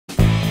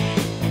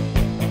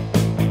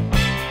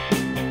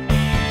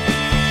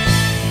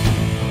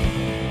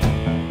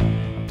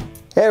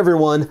Hey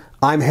everyone,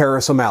 I'm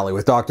Harris O'Malley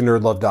with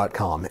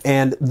DrNerdLove.com,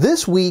 and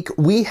this week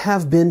we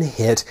have been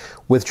hit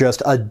with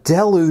just a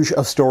deluge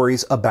of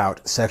stories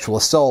about sexual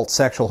assault,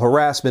 sexual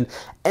harassment,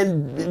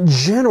 and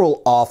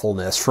general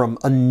awfulness from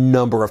a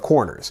number of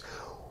corners.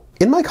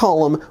 In my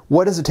column,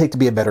 What Does It Take to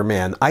Be a Better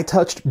Man?, I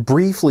touched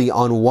briefly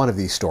on one of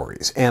these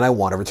stories, and I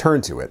want to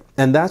return to it.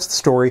 And that's the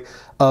story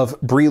of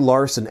Brie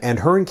Larson and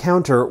her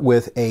encounter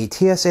with a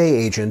TSA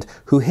agent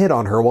who hit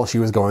on her while she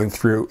was going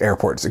through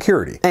airport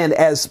security. And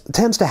as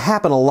tends to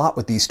happen a lot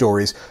with these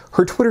stories,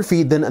 her Twitter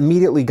feed then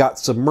immediately got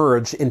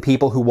submerged in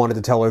people who wanted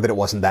to tell her that it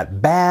wasn't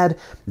that bad,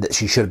 that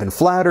she should have been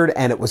flattered,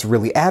 and it was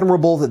really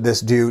admirable that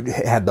this dude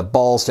had the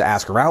balls to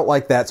ask her out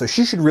like that, so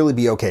she should really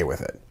be okay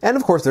with it. And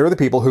of course, there are the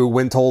people who,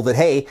 when told that,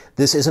 hey,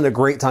 this isn't a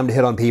great time to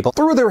hit on people,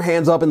 threw their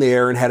hands up in the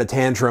air and had a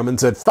tantrum and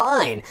said,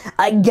 "Fine,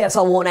 I guess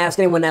I won't ask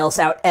anyone else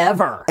out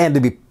ever." And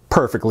to be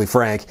perfectly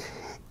frank,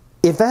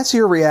 if that's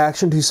your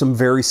reaction to some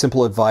very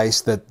simple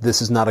advice that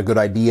this is not a good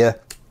idea,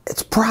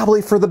 it's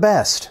probably for the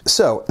best.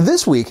 So,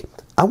 this week,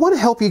 I want to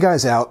help you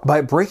guys out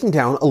by breaking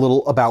down a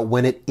little about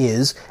when it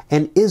is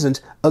and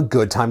isn't a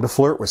good time to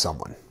flirt with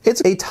someone.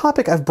 It's a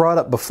topic I've brought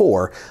up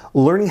before,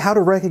 learning how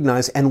to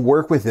recognize and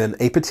work within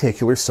a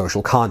particular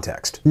social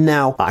context.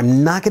 Now,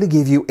 I'm not going to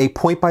give you a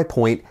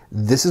point-by-point,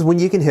 this is when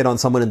you can hit on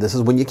someone and this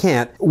is when you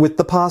can't, with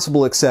the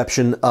possible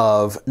exception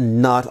of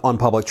not on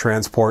public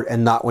transport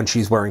and not when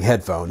she's wearing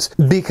headphones,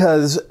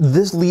 because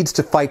this leads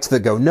to fights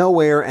that go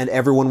nowhere and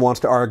everyone wants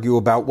to argue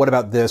about what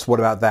about this, what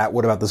about that,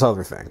 what about this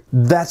other thing.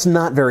 That's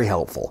not very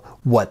helpful.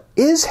 What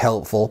is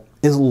helpful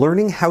is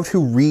learning how to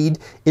read,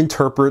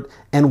 interpret,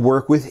 and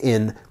work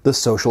within the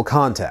social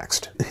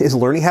context. Is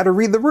learning how to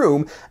read the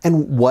room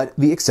and what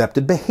the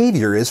accepted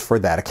behavior is for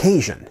that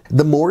occasion.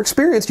 The more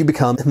experienced you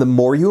become, the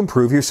more you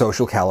improve your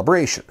social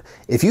calibration.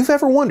 If you've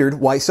ever wondered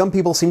why some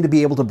people seem to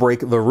be able to break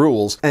the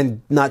rules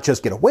and not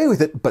just get away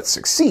with it, but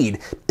succeed,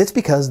 it's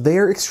because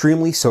they're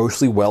extremely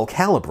socially well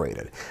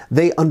calibrated.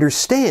 They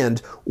understand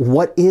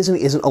what is and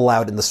isn't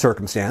allowed in the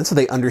circumstance.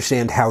 They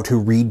understand how to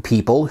read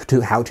people,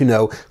 how to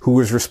know who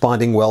is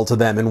responding well to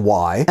them and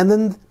why. And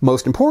then,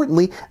 most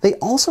importantly, they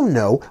also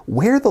know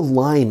where the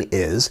line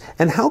is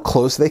and how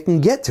close they can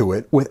get to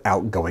it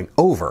without going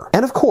over.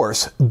 And of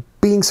course,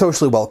 being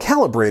socially well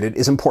calibrated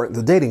is important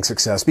to dating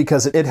success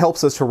because it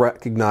helps us to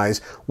recognize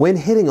when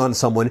hitting on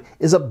someone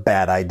is a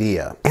bad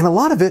idea. And a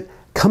lot of it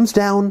comes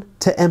down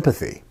to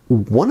empathy.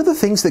 One of the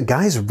things that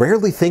guys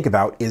rarely think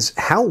about is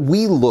how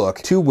we look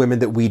to women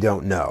that we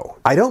don't know.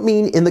 I don't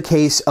mean in the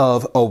case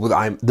of,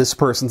 oh, this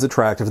person's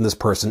attractive and this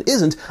person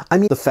isn't. I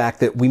mean the fact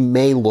that we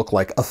may look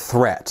like a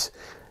threat.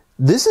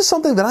 This is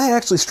something that I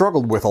actually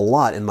struggled with a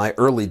lot in my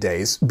early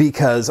days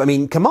because, I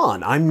mean, come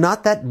on, I'm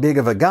not that big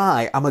of a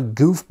guy. I'm a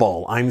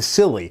goofball. I'm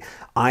silly.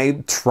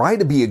 I try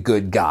to be a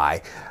good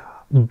guy,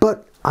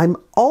 but I'm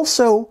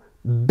also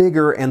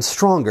bigger and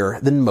stronger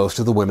than most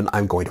of the women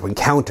I'm going to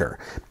encounter.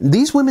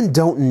 These women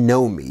don't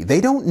know me.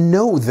 They don't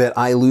know that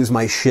I lose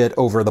my shit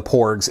over the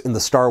porgs in the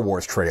Star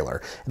Wars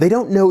trailer. They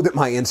don't know that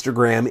my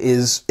Instagram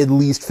is at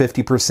least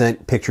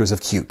 50% pictures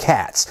of cute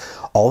cats.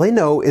 All they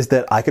know is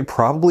that I could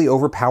probably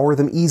overpower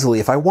them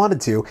easily if I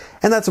wanted to,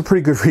 and that's a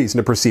pretty good reason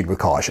to proceed with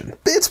caution.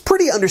 It's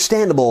pretty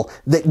understandable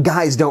that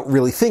guys don't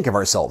really think of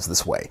ourselves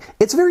this way.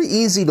 It's very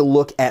easy to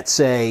look at,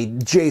 say,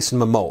 Jason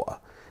Momoa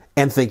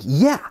and think,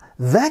 yeah,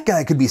 that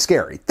guy could be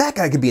scary. That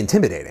guy could be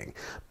intimidating.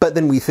 But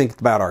then we think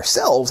about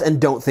ourselves and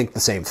don't think the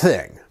same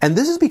thing. And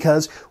this is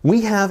because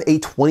we have a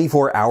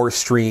 24-hour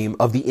stream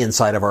of the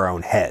inside of our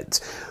own heads.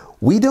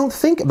 We don't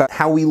think about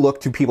how we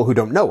look to people who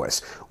don't know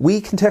us.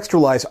 We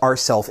contextualize our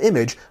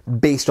self-image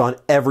based on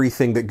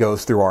everything that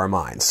goes through our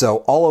minds. So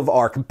all of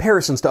our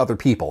comparisons to other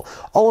people,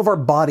 all of our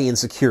body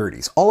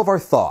insecurities, all of our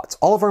thoughts,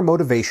 all of our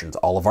motivations,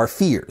 all of our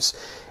fears.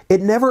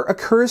 It never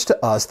occurs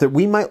to us that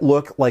we might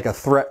look like a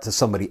threat to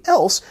somebody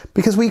else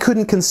because we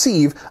couldn't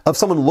conceive of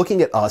someone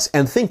looking at us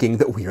and thinking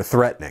that we are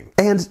threatening.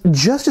 And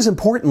just as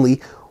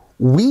importantly,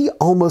 we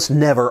almost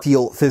never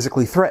feel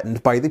physically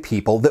threatened by the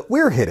people that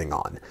we're hitting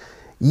on.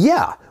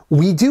 Yeah,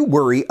 we do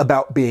worry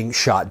about being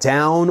shot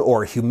down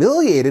or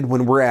humiliated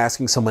when we're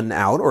asking someone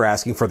out or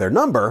asking for their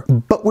number,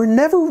 but we're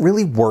never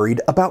really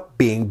worried about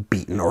being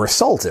beaten or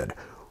assaulted.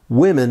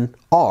 Women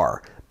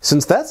are.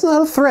 Since that's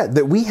not a threat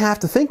that we have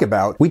to think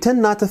about, we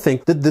tend not to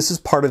think that this is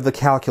part of the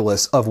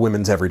calculus of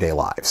women's everyday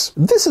lives.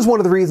 This is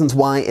one of the reasons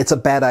why it's a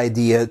bad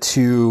idea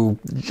to,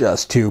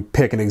 just to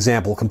pick an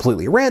example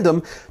completely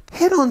random,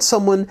 hit on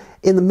someone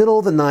in the middle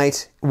of the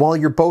night while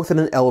you're both in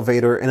an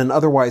elevator in an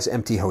otherwise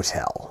empty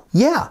hotel.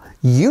 Yeah,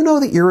 you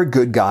know that you're a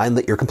good guy and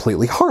that you're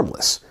completely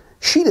harmless.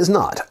 She does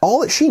not.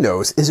 All that she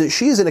knows is that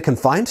she is in a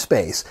confined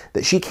space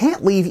that she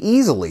can't leave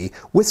easily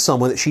with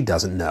someone that she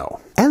doesn't know.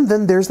 And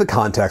then there's the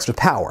context of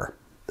power.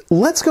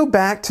 Let's go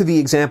back to the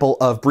example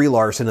of Brie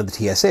Larson and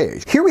the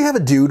TSA. Here we have a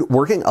dude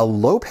working a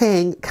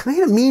low-paying,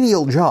 kind of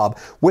menial job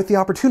with the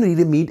opportunity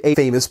to meet a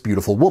famous,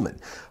 beautiful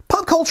woman.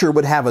 Pop culture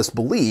would have us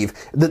believe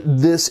that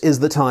this is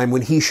the time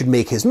when he should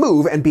make his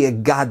move and be a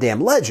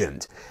goddamn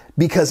legend,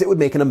 because it would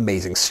make an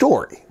amazing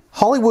story.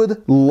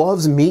 Hollywood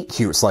loves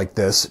meet-cutes like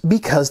this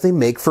because they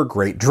make for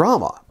great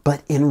drama,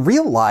 but in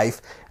real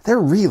life, they're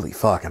really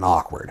fucking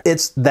awkward.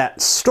 It's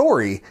that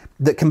story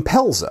that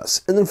compels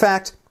us, and in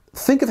fact,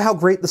 think of how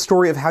great the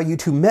story of how you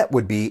two met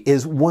would be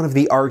is one of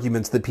the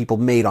arguments that people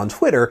made on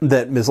Twitter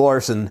that Ms.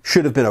 Larson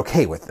should have been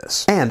okay with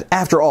this. And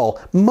after all,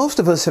 most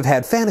of us have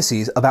had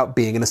fantasies about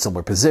being in a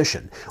similar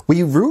position.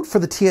 We root for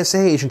the TSA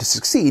agent to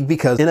succeed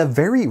because in a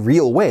very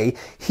real way,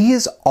 he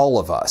is all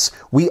of us.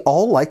 We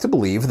all like to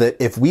believe that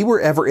if we were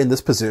ever in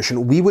this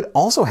position, we would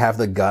also have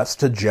the guts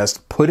to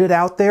just put it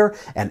out there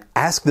and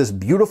ask this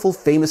beautiful,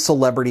 famous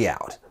celebrity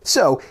out.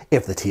 So,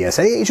 if the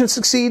TSA agent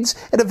succeeds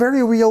in a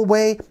very real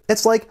way,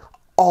 it's like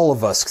all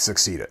of us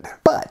succeeded.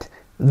 But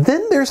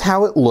then there's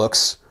how it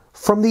looks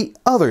from the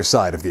other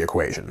side of the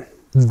equation.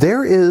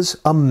 There is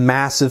a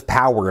massive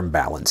power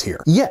imbalance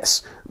here.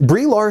 Yes,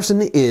 Brie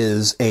Larson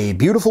is a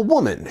beautiful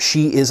woman.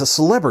 She is a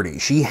celebrity.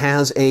 She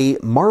has a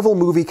Marvel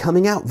movie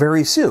coming out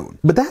very soon.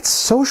 But that's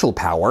social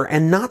power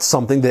and not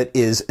something that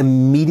is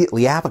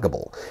immediately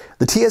applicable.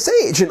 The TSA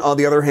agent, on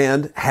the other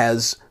hand,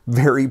 has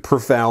very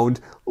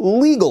profound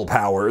legal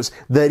powers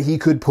that he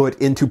could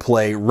put into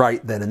play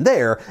right then and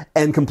there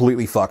and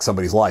completely fuck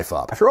somebody's life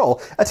up. After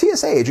all, a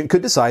TSA agent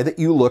could decide that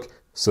you look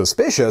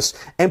suspicious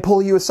and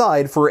pull you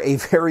aside for a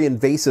very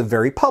invasive,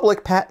 very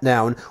public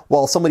pat-down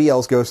while somebody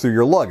else goes through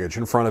your luggage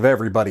in front of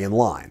everybody in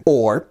line.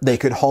 Or they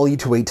could haul you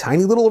to a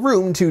tiny little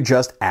room to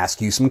just ask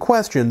you some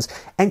questions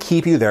and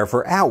keep you there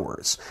for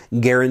hours,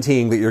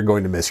 guaranteeing that you're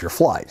going to miss your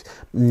flight.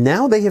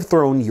 Now they have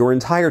thrown your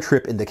entire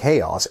trip into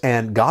chaos,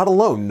 and God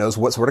alone knows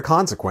what sort of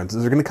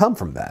consequences are going to come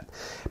from that.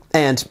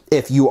 And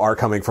if you are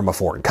coming from a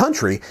foreign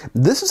country,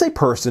 this is a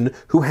person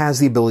who has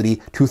the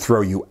ability to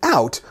throw you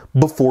out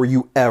before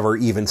you ever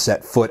even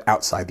set foot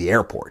outside the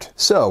airport.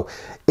 So,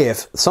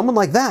 if someone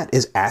like that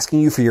is asking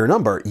you for your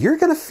number, you're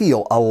going to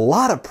feel a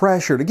lot of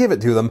pressure to give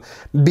it to them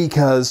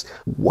because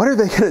what are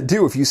they going to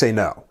do if you say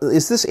no?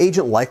 Is this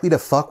agent likely to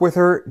fuck with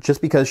her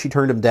just because she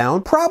turned him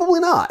down? Probably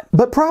not.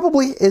 But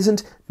probably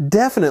isn't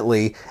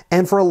definitely,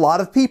 and for a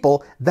lot of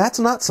people, that's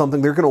not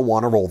something they're going to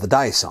want to roll the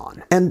dice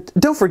on. And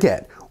don't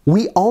forget,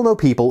 we all know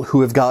people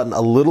who have gotten a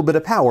little bit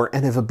of power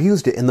and have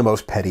abused it in the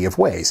most petty of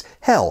ways.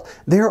 Hell,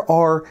 there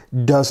are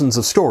dozens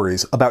of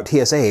stories about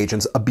TSA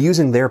agents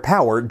abusing their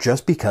power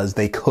just because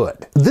they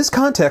could. This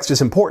context is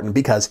important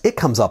because it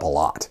comes up a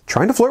lot.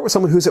 Trying to flirt with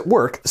someone who's at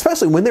work,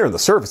 especially when they're in the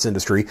service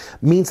industry,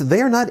 means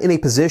they are not in a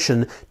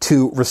position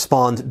to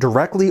respond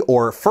directly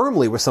or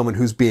firmly with someone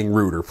who's being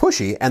rude or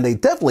pushy, and they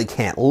definitely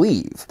can't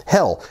leave.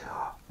 Hell,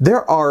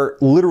 there are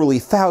literally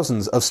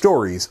thousands of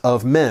stories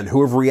of men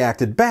who have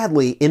reacted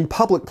badly in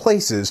public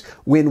places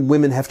when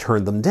women have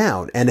turned them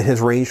down, and it has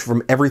ranged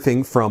from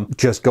everything from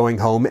just going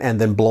home and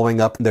then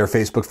blowing up their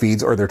Facebook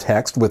feeds or their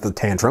text with a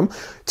tantrum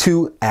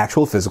to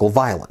actual physical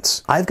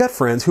violence. I've got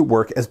friends who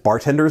work as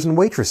bartenders and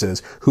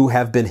waitresses who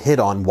have been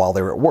hit on while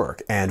they're at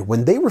work, and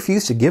when they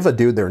refuse to give a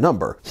dude their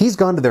number, he's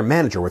gone to their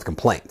manager with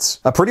complaints.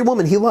 A pretty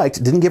woman he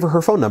liked didn't give her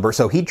her phone number,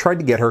 so he tried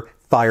to get her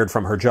fired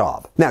from her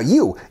job. Now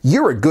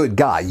you're a good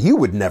guy. You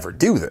would never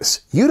do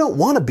this. You don't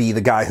want to be the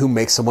guy who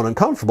makes someone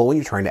uncomfortable when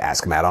you're trying to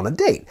ask them out on a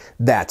date.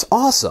 That's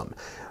awesome.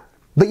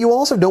 But you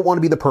also don't want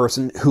to be the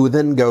person who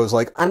then goes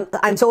like,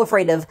 I'm so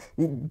afraid of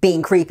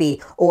being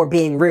creepy or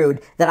being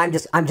rude that I'm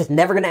just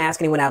never going to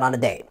ask anyone out on a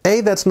date.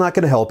 A, that's not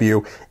going to help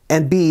you,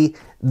 and B,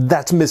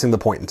 that's missing the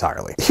point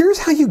entirely. Here's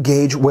how you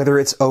gauge whether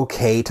it's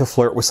okay to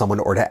flirt with someone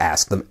or to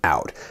ask them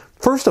out.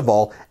 First of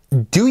all,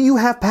 do you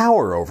have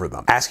power over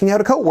them? Asking out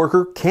a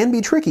coworker can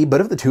be tricky,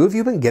 but if the two of you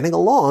have been getting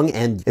along,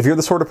 and if you're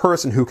the sort of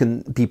person who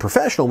can be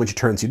professional when she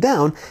turns you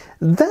down,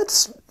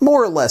 that's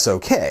more or less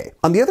okay.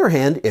 On the other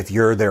hand, if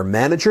you're their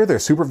manager, their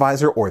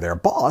supervisor, or their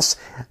boss,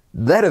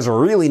 that is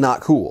really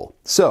not cool.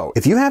 So,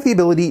 if you have the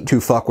ability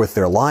to fuck with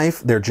their life,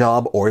 their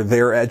job, or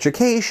their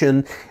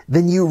education,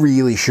 then you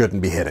really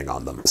shouldn't be hitting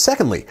on them.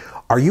 Secondly,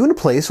 are you in a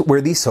place where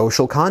the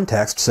social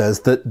context says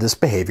that this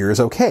behavior is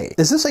okay?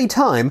 Is this a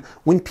time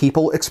when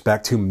people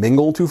expect to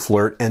mingle, to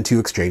flirt, and to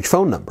exchange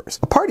phone numbers?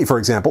 A party, for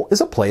example, is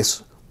a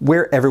place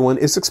where everyone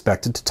is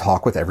expected to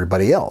talk with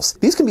everybody else.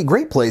 These can be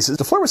great places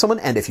to flirt with someone,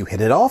 and if you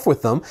hit it off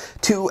with them,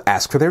 to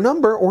ask for their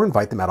number or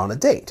invite them out on a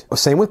date.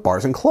 Same with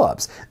bars and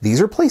clubs. These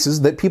are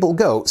places that people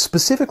go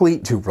specifically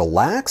to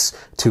relax,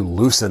 to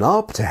loosen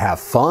up, to have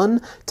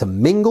fun, to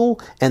mingle,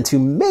 and to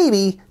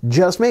maybe,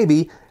 just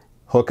maybe,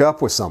 hook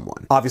up with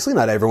someone. Obviously,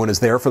 not everyone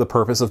is there for the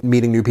purpose of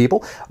meeting new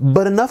people,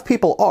 but enough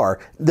people are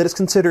that it's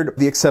considered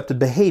the accepted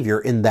behavior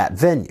in that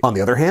venue. On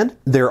the other hand,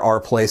 there are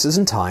places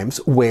and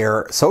times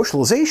where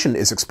socialization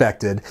is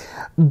expected,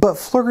 but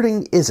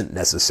flirting isn't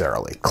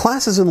necessarily.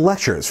 Classes and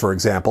lectures, for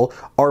example,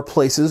 are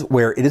places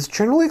where it is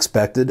generally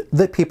expected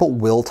that people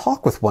will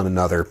talk with one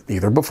another,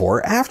 either before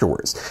or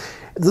afterwards.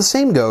 The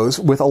same goes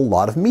with a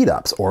lot of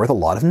meetups or with a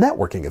lot of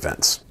networking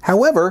events.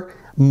 However,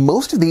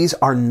 most of these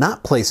are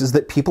not places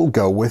that people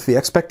go with the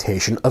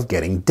expectation of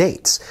getting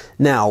dates.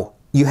 Now,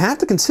 you have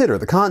to consider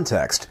the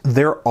context.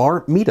 There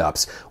are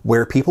meetups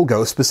where people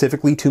go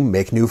specifically to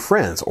make new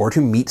friends or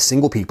to meet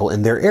single people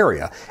in their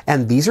area.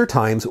 And these are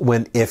times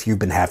when, if you've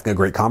been having a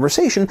great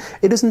conversation,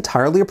 it is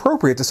entirely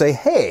appropriate to say,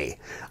 hey,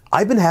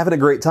 I've been having a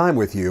great time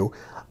with you.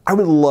 I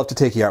would love to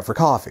take you out for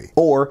coffee.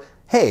 Or,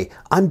 hey,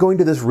 I'm going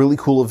to this really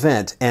cool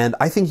event and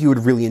I think you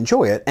would really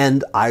enjoy it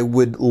and I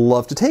would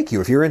love to take you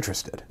if you're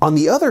interested. On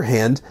the other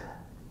hand,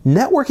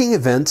 networking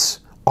events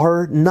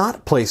are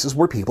not places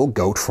where people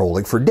go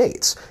trolling for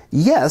dates.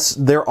 Yes,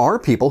 there are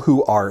people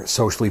who are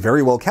socially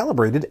very well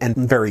calibrated and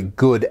very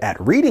good at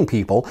reading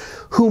people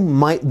who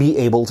might be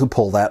able to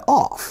pull that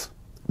off.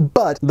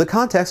 But the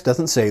context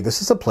doesn't say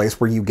this is a place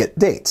where you get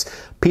dates.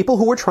 People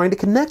who are trying to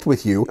connect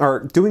with you are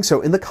doing so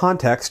in the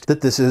context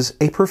that this is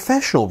a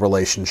professional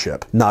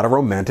relationship, not a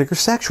romantic or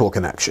sexual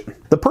connection.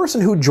 The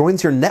person who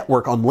joins your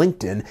network on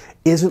LinkedIn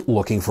isn't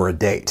looking for a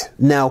date.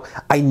 Now,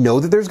 I know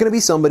that there's going to be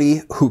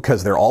somebody who,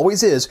 because there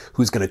always is,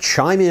 who's going to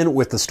chime in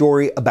with the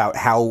story about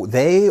how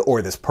they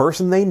or this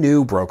person they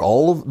knew broke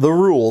all of the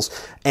rules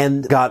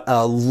and got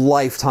a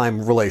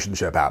lifetime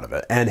relationship out of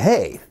it. And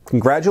hey,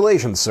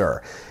 congratulations,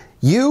 sir.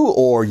 You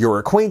or your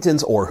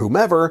acquaintance or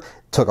whomever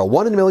took a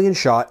 1 in a million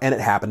shot and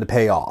it happened to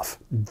pay off.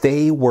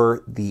 They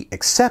were the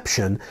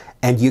exception,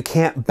 and you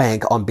can't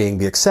bank on being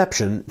the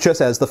exception,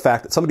 just as the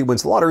fact that somebody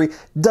wins the lottery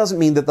doesn't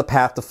mean that the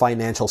path to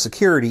financial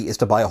security is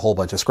to buy a whole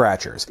bunch of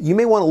scratchers. You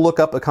may want to look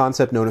up a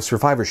concept known as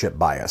survivorship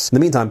bias. In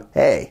the meantime,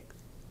 hey,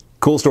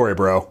 cool story,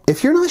 bro.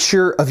 If you're not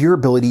sure of your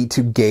ability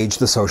to gauge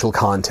the social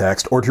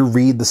context or to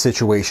read the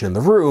situation in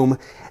the room,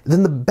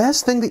 then the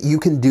best thing that you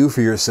can do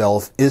for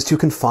yourself is to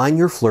confine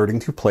your flirting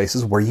to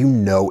places where you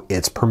know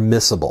it's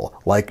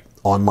permissible, like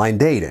online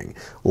dating,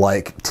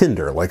 like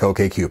Tinder, like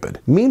OkCupid.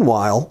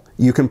 Meanwhile,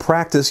 you can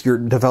practice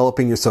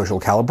developing your social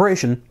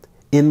calibration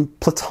in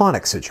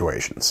platonic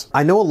situations.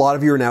 I know a lot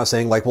of you are now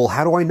saying, like, well,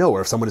 how do I know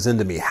if someone is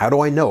into me? How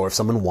do I know if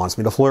someone wants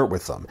me to flirt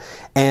with them?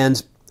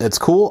 And it's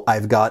cool.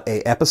 I've got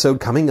an episode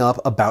coming up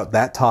about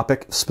that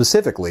topic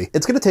specifically.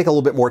 It's going to take a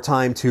little bit more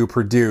time to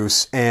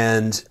produce,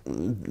 and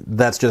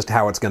that's just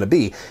how it's going to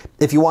be.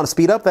 If you want to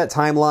speed up that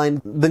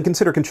timeline, then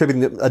consider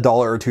contributing $1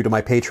 or $2 to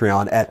my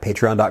Patreon at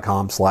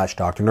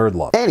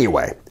patreon.com/drnerdlove.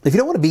 Anyway, if you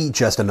don't want to be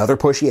just another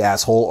pushy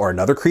asshole or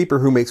another creeper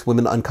who makes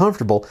women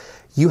uncomfortable,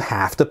 you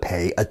have to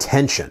pay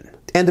attention.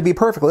 And to be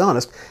perfectly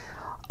honest,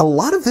 a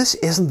lot of this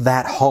isn't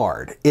that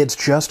hard. It's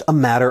just a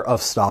matter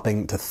of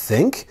stopping to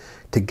think,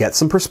 to get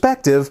some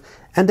perspective,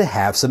 and to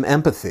have some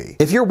empathy.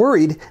 If you're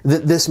worried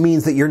that this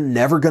means that you're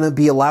never going to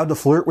be allowed to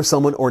flirt with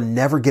someone or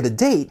never get a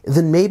date,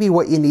 then maybe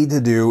what you need to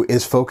do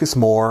is focus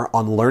more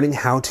on learning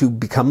how to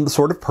become the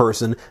sort of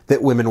person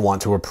that women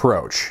want to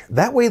approach.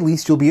 That way, at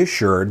least you'll be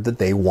assured that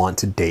they want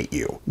to date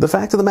you. The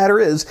fact of the matter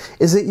is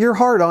that your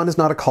hard-on is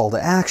not a call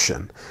to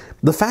action.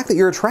 The fact that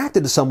you're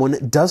attracted to someone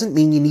doesn't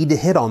mean you need to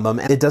hit on them,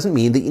 and it doesn't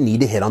mean that you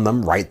need to hit on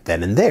them right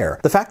then and there.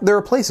 The fact that there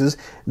are places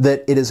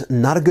that it is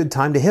not a good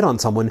time to hit on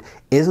someone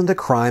isn't a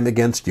crime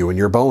against you and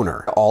your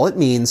boner. All it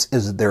means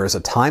is that there is a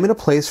time and a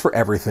place for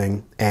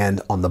everything, and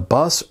on the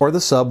bus or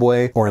the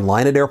subway or in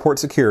line at airport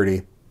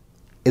security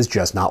is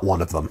just not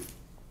one of them.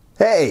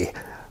 Hey,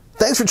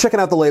 thanks for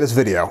checking out the latest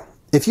video.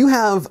 If you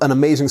have an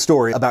amazing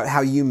story about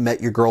how you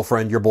met your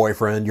girlfriend, your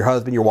boyfriend, your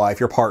husband, your wife,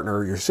 your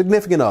partner, your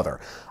significant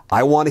other,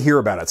 I want to hear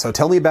about it, so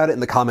tell me about it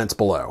in the comments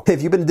below.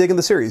 If you've been digging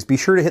the series, be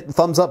sure to hit the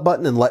thumbs up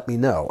button and let me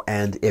know.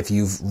 And if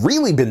you've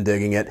really been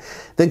digging it,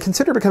 then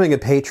consider becoming a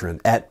patron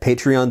at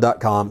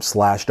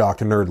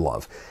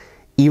patreon.com/drnerdlove.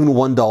 Even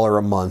 $1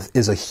 a month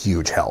is a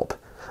huge help.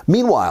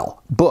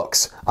 Meanwhile,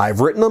 books. I've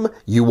written them,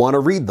 you want to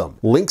read them.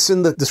 Links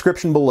in the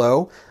description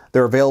below.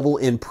 They're available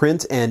in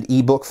print and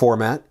ebook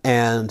format,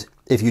 and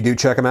if you do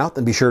check them out,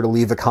 then be sure to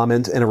leave a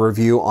comment and a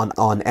review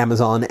on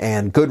Amazon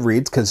and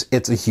Goodreads, because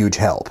it's a huge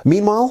help.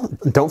 Meanwhile,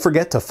 don't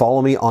forget to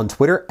follow me on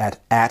Twitter at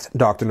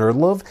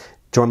 @DrNerdLove.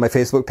 Join my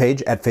Facebook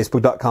page at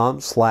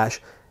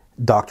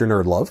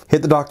facebook.com/DrNerdLove.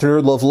 Hit the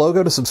Dr. Nerdlove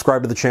logo to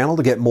subscribe to the channel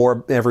to get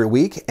more every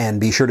week, and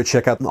be sure to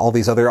check out all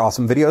these other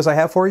awesome videos I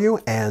have for you,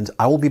 and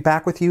I will be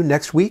back with you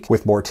next week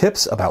with more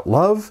tips about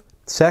love,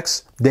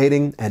 sex,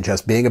 dating, and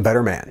just being a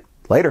better man.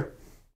 Later.